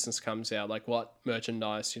of Resistance comes out, like what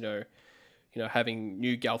merchandise, having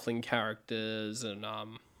new Gelfling characters and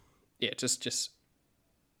yeah, just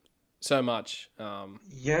so much.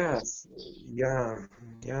 Yes, yeah.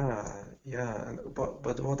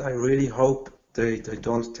 But what I really hope they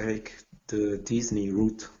don't take the Disney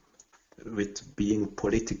route with being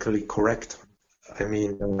politically correct. I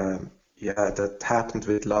mean, yeah, that happened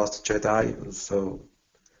with Last Jedi, so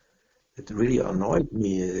it really annoyed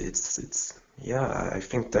me. It's yeah, I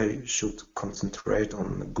think they should concentrate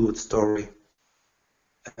on a good story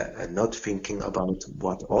and not thinking about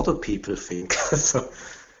what other people think. So,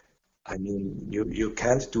 I mean, you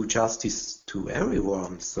can't do justice to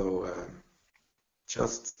everyone, so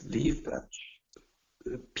just leave that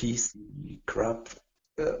PC crap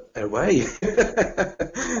away.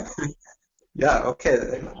 Yeah,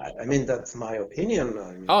 okay. I mean, that's my opinion.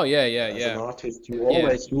 I mean, Oh yeah, as an yeah, artist, you yeah,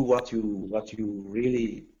 always do what you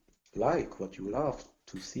really like, what you love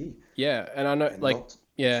to see, yeah. And I know, and like, not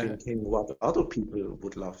yeah, thinking what other people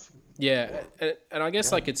would love. yeah, and I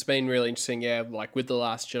guess Yeah. like it's been really interesting, yeah, like with The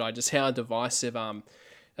Last Jedi, just how divisive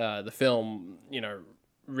the film,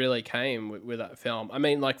 really came with that film. I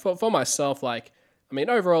mean, like for myself, like I mean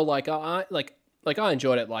overall, like I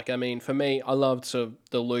enjoyed it. Like I mean, for me, I loved sort of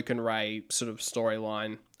the Luke and Rey sort of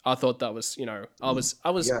storyline. I thought that was, Yeah,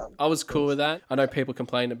 I was cool with that. I know people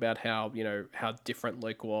complain about how how different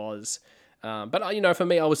Luke was. But for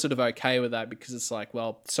me, I was sort of okay with that because it's like,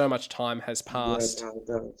 well, so much time has yeah, passed.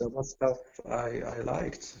 there was stuff I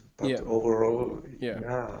liked, but Yeah, overall, yeah.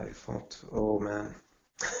 yeah, I thought, oh man.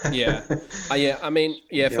 Yeah, yeah. I mean,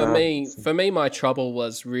 yeah. Yeah, For me, my trouble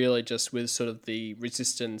was really just with sort of the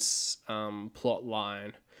Resistance plot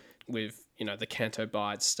line, with the Canto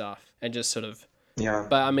Bight stuff, and just sort of. yeah,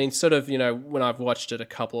 But I mean, sort of when I've watched it a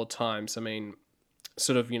couple of times, I mean,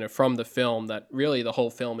 sort of from the film that really the whole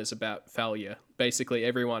film is about failure. Basically,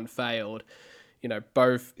 everyone failed.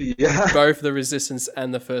 Both yeah, both the Resistance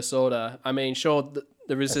and the First Order. I mean, sure,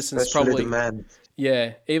 the Resistance especially probably. the man.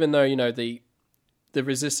 Yeah, even though the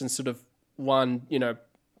Resistance sort of won,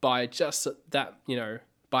 by just that,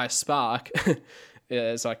 by a spark,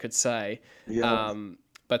 as I could say. Yeah,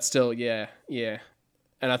 But still, yeah.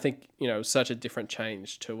 And I think, such a different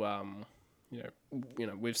change to,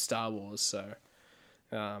 with Star Wars. So,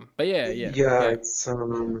 but yeah. yeah, it's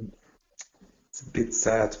a bit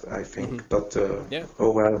sad, I think, but Yeah.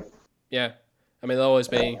 oh well. Yeah. I mean, there'll always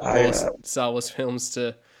be I, more Star Wars films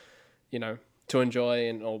to, you know, to enjoy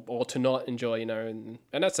and or to not enjoy, you know, and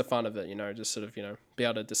that's the fun of it, you know, just sort of, you know, be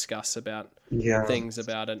able to discuss about yeah, things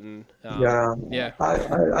about it and yeah.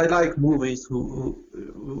 I like movies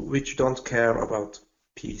which don't care about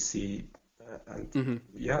PC, and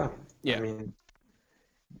yeah, Yeah. I mean,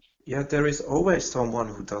 yeah, there is always someone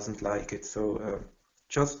who doesn't like it. So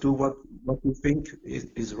just do what you think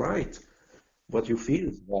is right, what you feel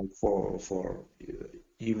is right for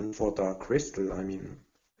even for Dark Crystal. I mean,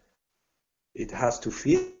 it has to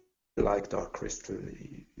feel like Dark Crystal.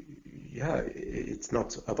 Yeah, it's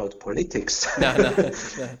not about politics.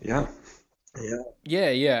 No. Yeah,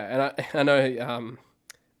 Yeah, and I know.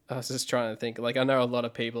 I was just trying to think. Like, I know a lot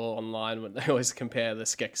of people online when they always compare the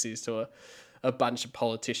Skeksis to a bunch of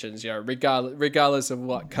politicians. You know, regardless of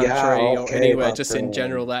what country or okay, anywhere, but just in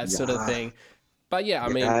general, that sort of thing. But yeah, I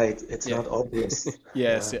mean, it's not obvious.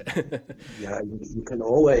 yes, Yeah, yeah, you can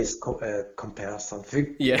always compare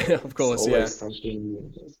something. yeah, of It's course, yeah, always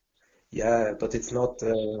something. Yeah, but it's not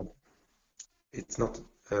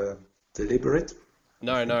deliberate.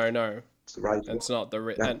 no, It's right. it's not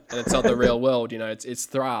Yeah. and it's not the real world. You know, it's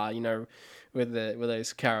Thra. You know, with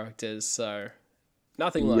those characters. So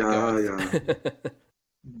nothing like Yeah, Earth.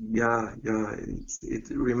 yeah. It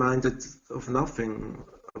reminded of nothing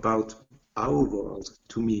about our world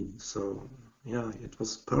to me. So yeah, it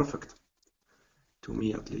was perfect to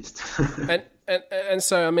me at least. And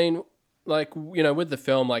so I mean, like, you know, with the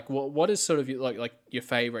film, like what is sort of like your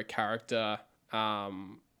favorite character,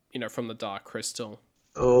 you know, from the Dark Crystal?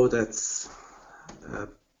 Oh, that's uh,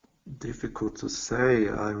 difficult to say.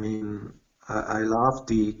 I mean, I love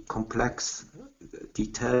the complex,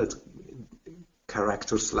 detailed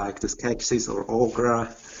characters like the Skeksis or Ogra.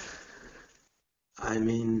 I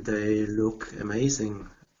mean, they look amazing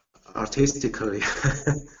artistically.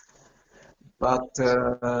 But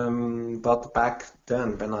back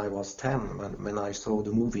then, when I was 10, when I saw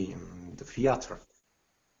the movie in the theater,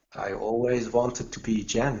 I always wanted to be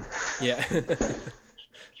Jen. Yeah.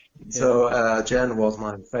 So Jen was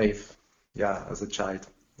my fave, yeah, as a child.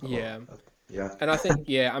 Yeah. Yeah. And I think,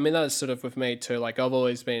 yeah, I mean, that's sort of with me too. Like, I've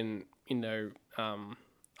always been, you know,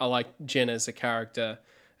 I like Jin as a character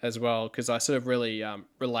as well because I sort of really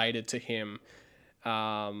related to him.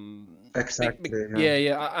 Exactly.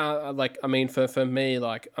 Yeah. I like, I mean, for me,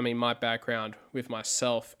 like, I mean, my background with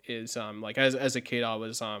myself is like, as a kid, I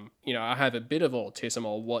was, you know, I have a bit of autism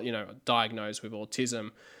or what, you know, diagnosed with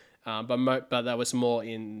autism, but that was more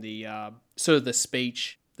in the sort of the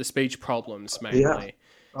speech problems mainly.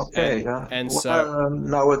 Okay, And Well, so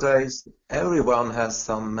nowadays everyone has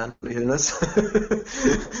some mental illness.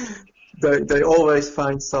 They always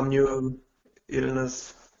find some new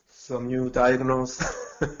illness, some new diagnosis.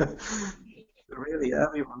 Really,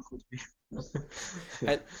 everyone could be.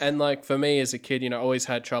 and like for me as a kid, you know, I always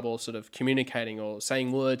had trouble sort of communicating or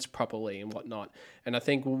saying words properly and whatnot. And I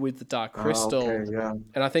think with the Dark Crystal, Okay, yeah.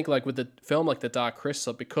 and I think like with the film like the Dark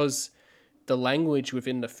Crystal, because the language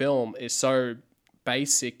within the film is so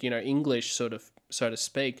basic, you know, English sort of, so to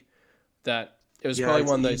speak, that it was Yeah, probably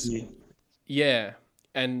it's one of those, easy. yeah.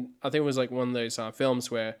 And I think it was like one of those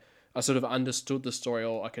films where I sort of understood the story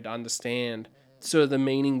or I could understand sort of the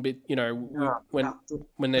meaning bit, you know,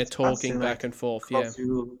 when they're That's talking back fascinating and forth. Yeah. because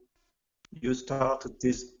you started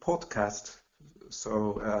this podcast,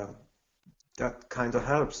 so that kind of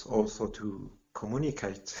helps also to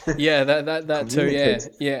communicate. Yeah, that too. Yeah.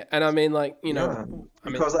 Communicate. Yeah. And I mean, like, you know, Yeah, I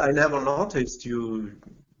mean, because I never noticed you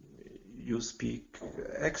speak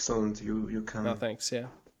excellent. You no, can thanks. Yeah.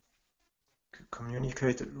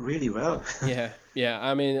 communicate really well. Yeah.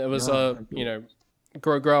 I mean, it was, Yeah, you know,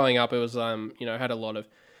 growing up, it was, you know, had a lot of,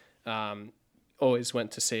 always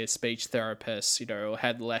went to see a speech therapist, you know, or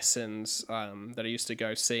had lessons, that I used to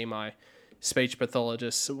go see my speech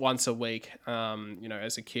pathologist once a week, you know,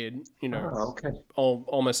 as a kid, you know, Okay.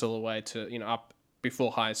 almost all the way to, you know, up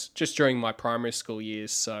before just during my primary school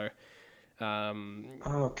years. So,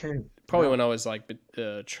 Okay. probably when I was like,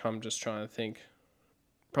 I'm just trying to think,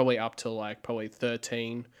 probably up to like probably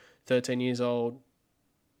 13 years old,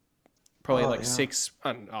 probably like yeah. 6,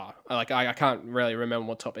 I don't know, like I can't really remember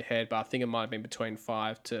what top of head, but I think it might have been between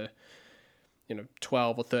 5 to, you know,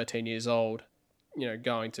 12 or 13 years old, you know,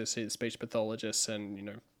 going to see the speech pathologist and, you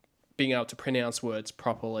know, being able to pronounce words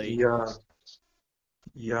properly.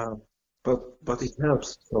 Yeah, but it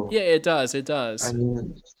helps. So Yeah, it does.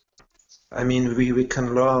 I mean, we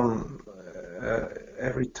can learn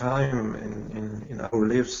every time in our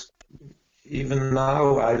lives. Even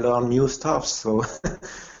now, I learn new stuff, so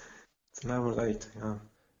it's never late. Yeah.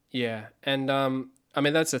 Yeah, and I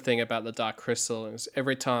mean that's the thing about the Dark Crystal is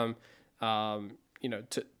every time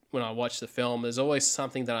when I watch the film, there's always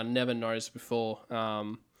something that I never noticed before.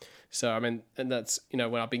 So, I mean, and that's,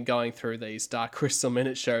 when I've been going through these Dark Crystal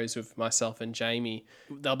Minute shows with myself and Jamie,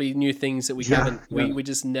 there'll be new things that we we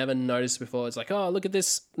just never noticed before. It's like, oh, look at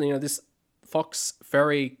this, this Fox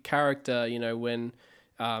Ferry character, when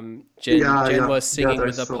Jen was singing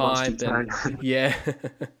with the pipe.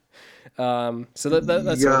 So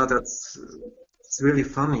that's it's really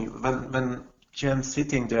funny when Jen's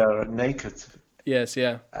sitting there naked. Yes,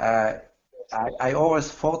 yeah. I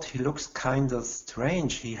always thought he looks kind of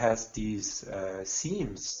strange. He has these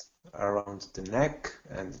seams around the neck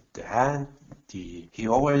and the hand. He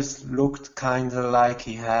always looked kind of like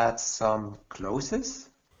he had some clothes.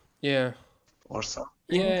 Yeah. Or something.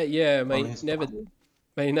 Yeah.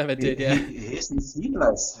 He never did. Yeah. He isn't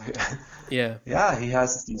seamless. Yeah. Yeah, he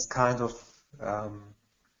has these kind of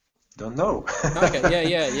don't know. Okay.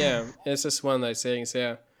 Yeah. It's just one of those things.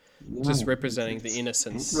 Yeah. Just representing the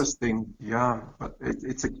innocence. Interesting, yeah, but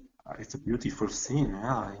it's a beautiful scene.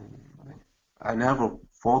 Yeah, I never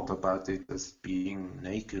thought about it as being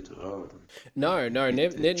naked. No,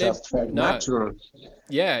 never. Just felt natural.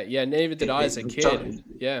 Yeah, neither did I as a kid.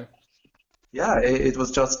 Yeah. Yeah, it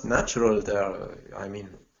was just natural there. I mean,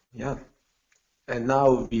 yeah, and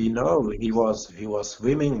now we know he was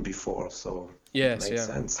swimming before, so. Yes, makes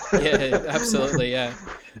sense. Yeah, absolutely, yeah.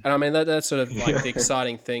 And I mean that's sort of like the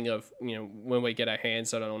exciting thing of when we get our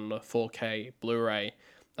hands on the 4K Blu-ray,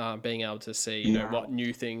 being able to see what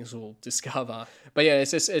new things we'll discover. But yeah,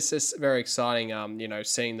 it's just very exciting.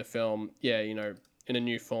 Seeing the film, in a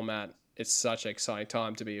new format. It's such an exciting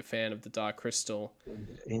time to be a fan of the Dark Crystal.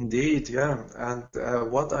 Indeed, yeah. And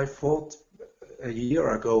what I thought a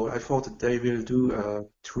year ago, I thought that they will do a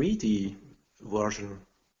 3D version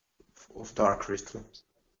of Dark Crystal,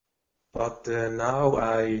 but now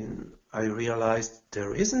I realized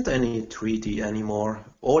there isn't any 3D anymore.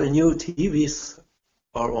 All new TVs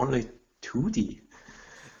are only 2D.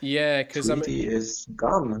 Yeah, because 3D is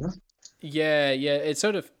gone. Huh? Yeah. It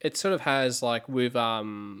sort of has like with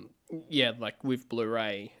with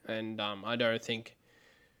Blu-ray, and I don't think.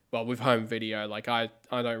 Well, with home video, like I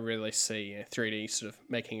don't really see 3D sort of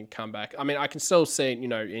making a comeback. I mean, I can still see it,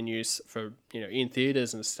 in use for in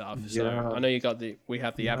theaters and stuff. So I know we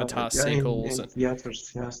have the Avatar sequels in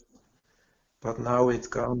theaters, yes. But now it's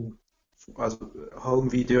gone. As home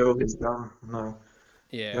video is gone now.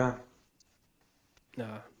 Yeah.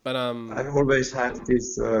 No, but I always had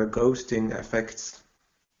these ghosting effects.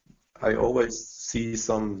 I always see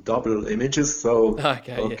some double images, so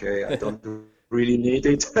okay. I don't really need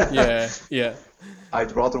it. Yeah.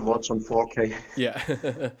 I'd rather watch on 4K. Yeah.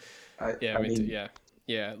 I mean, too.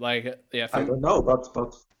 Yeah. I don't know, but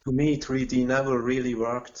to me, 3D never really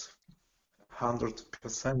worked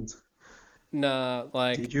 100%. Nah,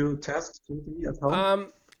 like. Did you test 3D at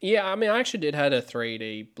home? Yeah. I mean, I actually did have a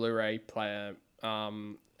 3D Blu-ray player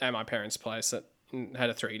at my parents' place that had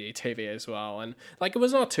a 3D TV as well, and like it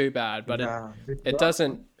was not too bad, but it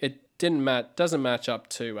doesn't match up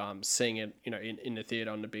to seeing it in the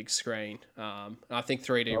theater on the big screen. I think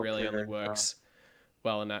 3D really only works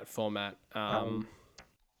well in that format.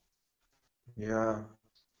 Yeah,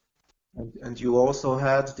 and you also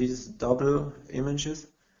had these double images.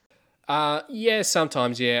 Yeah,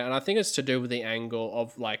 sometimes, yeah, and I think it's to do with the angle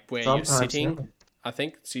of like where you're sitting. Yeah. I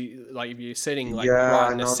think so. Like if you're sitting like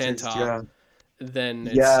right in the center. Yeah. Then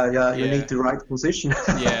it's, you need the right position.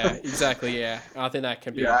 Yeah, exactly. Yeah, I think that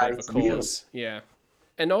can be a bit of a cause. Yeah,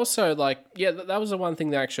 and also like that was the one thing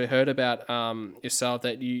that I actually heard about yourself,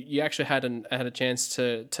 that you actually had a chance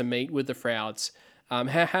to meet with the Frauds. How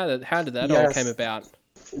did that all came about?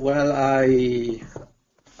 Well,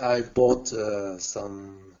 I bought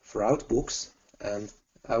some Fraud books, and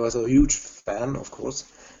I was a huge fan, of course,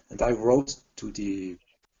 and I wrote to the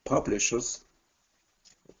publishers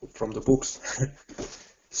from the books.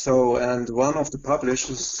 So, and one of the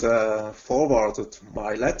publishers forwarded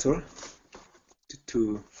my letter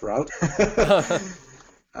to Fraud.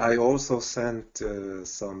 I also sent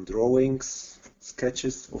some drawings,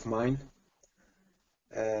 sketches of mine,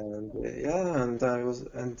 and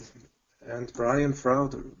and Brian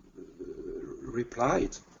Fraud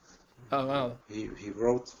replied. Oh wow! He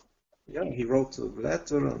wrote a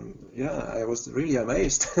letter, and I was really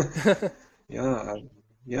amazed.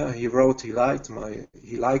 He wrote he liked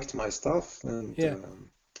my stuff, and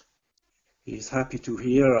he's happy to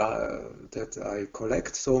hear that I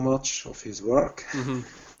collect so much of his work. Mm-hmm.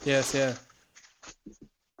 Yes, yeah.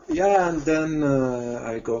 Yeah, and then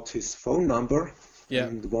I got his phone number,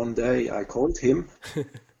 and one day I called him.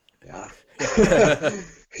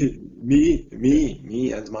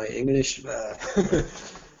 Me and my English.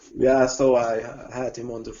 Yeah, so I had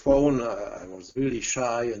him on the phone. I was really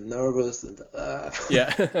shy and nervous, and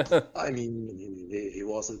Yeah. I mean, he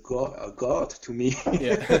was a god to me.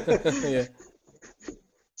 Yeah. Yeah.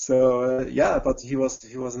 So yeah, but he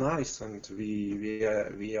was nice, and we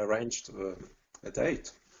arranged a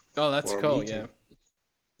date Oh, that's for a cool. meeting.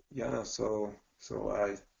 Yeah. Yeah, so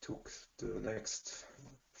I took the next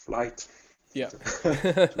flight Yeah.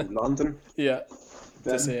 to London Yeah. To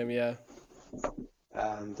then, see him. Yeah.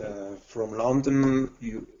 and from London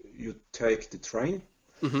you take the train,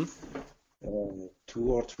 Hmm.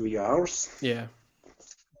 2 or 3 hours. Yeah.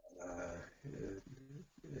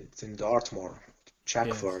 It's in Dartmoor,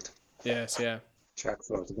 Chackford, Yes. Yeah.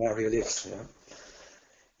 Chackford, where he lives. Yeah,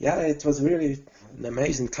 yeah, it was really an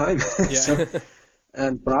amazing time. Yeah. So,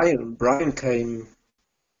 and Brian came.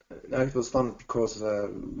 It was fun because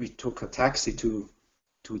we took a taxi to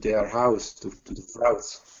their house, to the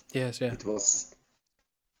Frauds. Yes. Yeah.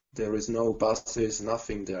 There is no buses,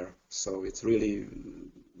 nothing there, so it's really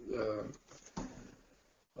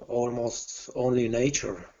almost only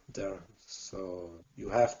nature there. So you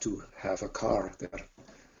have to have a car there.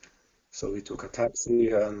 So we took a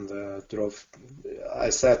taxi and drove. I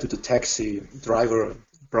said to the taxi driver,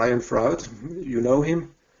 Brian Froud, you know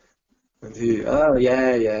him? And he, oh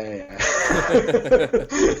yeah.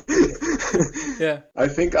 Yeah. I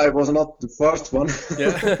think I was not the first one.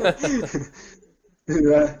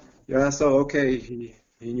 Yeah. Yeah. So okay, he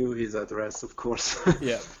knew his address, of course.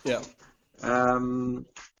 Yeah. Yeah.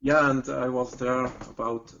 Yeah, and I was there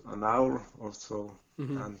about an hour or so,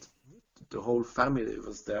 Mhm. and the whole family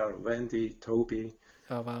was there. Wendy, Toby.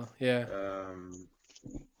 Oh wow. Yeah.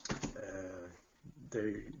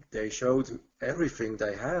 They showed everything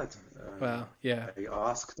they had. Wow. Yeah. They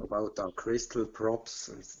asked about our crystal props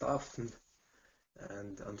and stuff,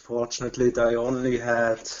 and unfortunately they only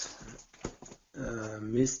had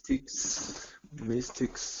Mystics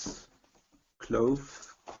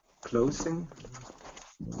clothing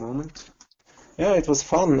moment. Yeah, it was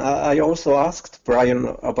fun. I also asked Brian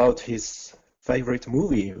about his favorite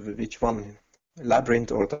movie, which one,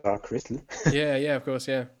 Labyrinth or Dark Crystal. Yeah. Yeah. Of course.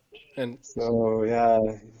 Yeah. And So yeah,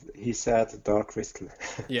 he said Dark Crystal.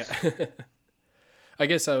 yeah. I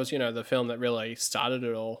guess that was, the film that really started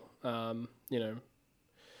it all.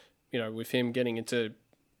 With him getting into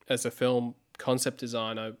as a film concept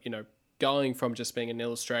designer, going from just being an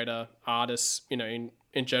illustrator, artist, in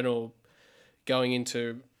general, going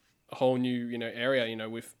into a whole new, area,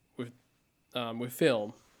 with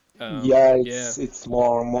film. Yeah, it's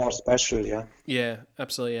more special, yeah. Yeah,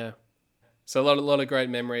 absolutely, yeah. So a lot of great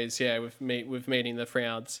memories, yeah, with meeting the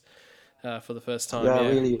Frauds for the first time. Yeah, Yeah,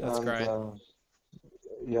 really, that's and great.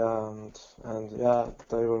 yeah, and yeah,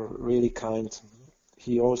 they were really kind.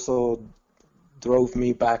 He also drove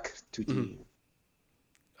me back to the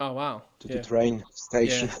Oh wow, the train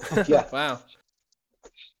station. yeah, Yeah, wow,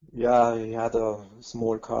 yeah, he had a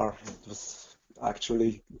small car. It was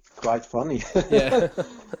actually quite funny. yeah,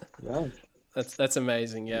 Yeah, that's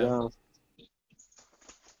amazing. Yeah, yeah,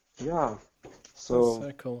 yeah. that's So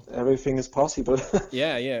so cool. everything is possible.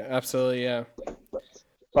 Yeah, yeah, absolutely. Yeah,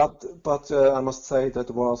 But I must say that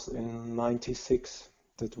was in '96.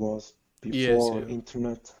 That was yes, before yeah,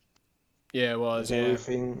 internet yeah, it was. and Yeah,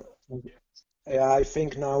 everything. Yeah, I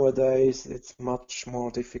think nowadays it's much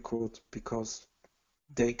more difficult because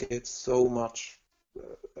they get so much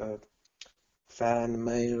uh, fan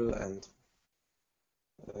mail and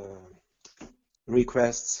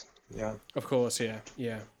requests. Yeah, of course. Yeah,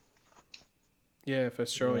 yeah, yeah, for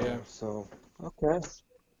sure. Yeah, So okay.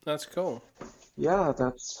 that's cool. Yeah,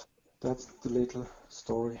 that's the little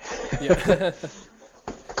story. Yeah,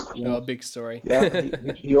 Yeah. oh, a big story. Yeah,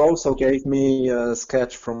 he also gave me a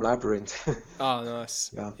sketch from Labyrinth. Oh,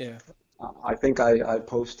 nice. Yeah, Yeah, I think I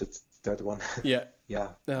posted that one. yeah. Yeah,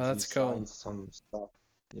 No, he that's cool. signed some stuff.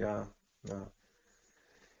 Yeah, yeah,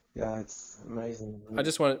 yeah, it's amazing.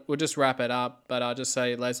 We'll just wrap it up, but I'll just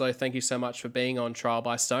say, Leslie, thank you so much for being on Trial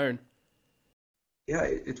by Stone. Yeah,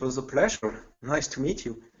 it was a pleasure. Nice to meet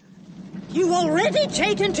you. You've already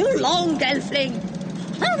taken too long, Gelfling.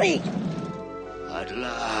 Hurry! At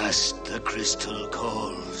last the crystal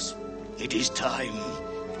calls. It is time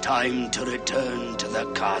to return to the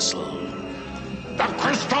castle. The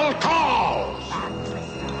crystal calls!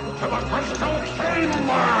 To the crystal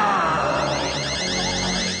chamber!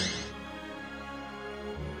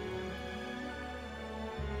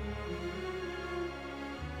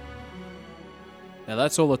 Now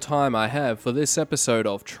that's all the time I have for this episode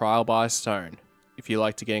of Trial by Stone. If you'd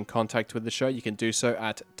like to get in contact with the show, you can do so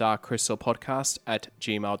at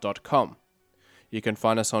darkcrystalpodcast@gmail.com. You can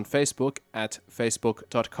find us on Facebook at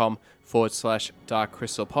facebook.com/ Dark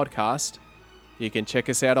Crystal Podcast. You can check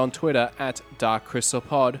us out on Twitter at Dark Crystal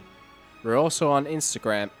Pod. We're also on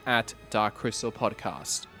Instagram at Dark Crystal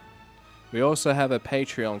Podcast. We also have a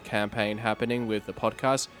Patreon campaign happening with the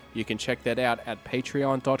podcast. You can check that out at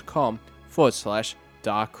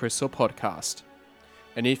patreon.com/Dark Crystal Podcast.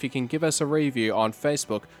 And if you can give us a review on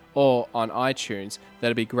Facebook or on iTunes,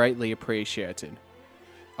 that'd be greatly appreciated.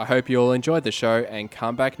 I hope you all enjoyed the show and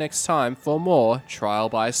come back next time for more Trial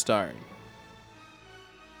by Stone.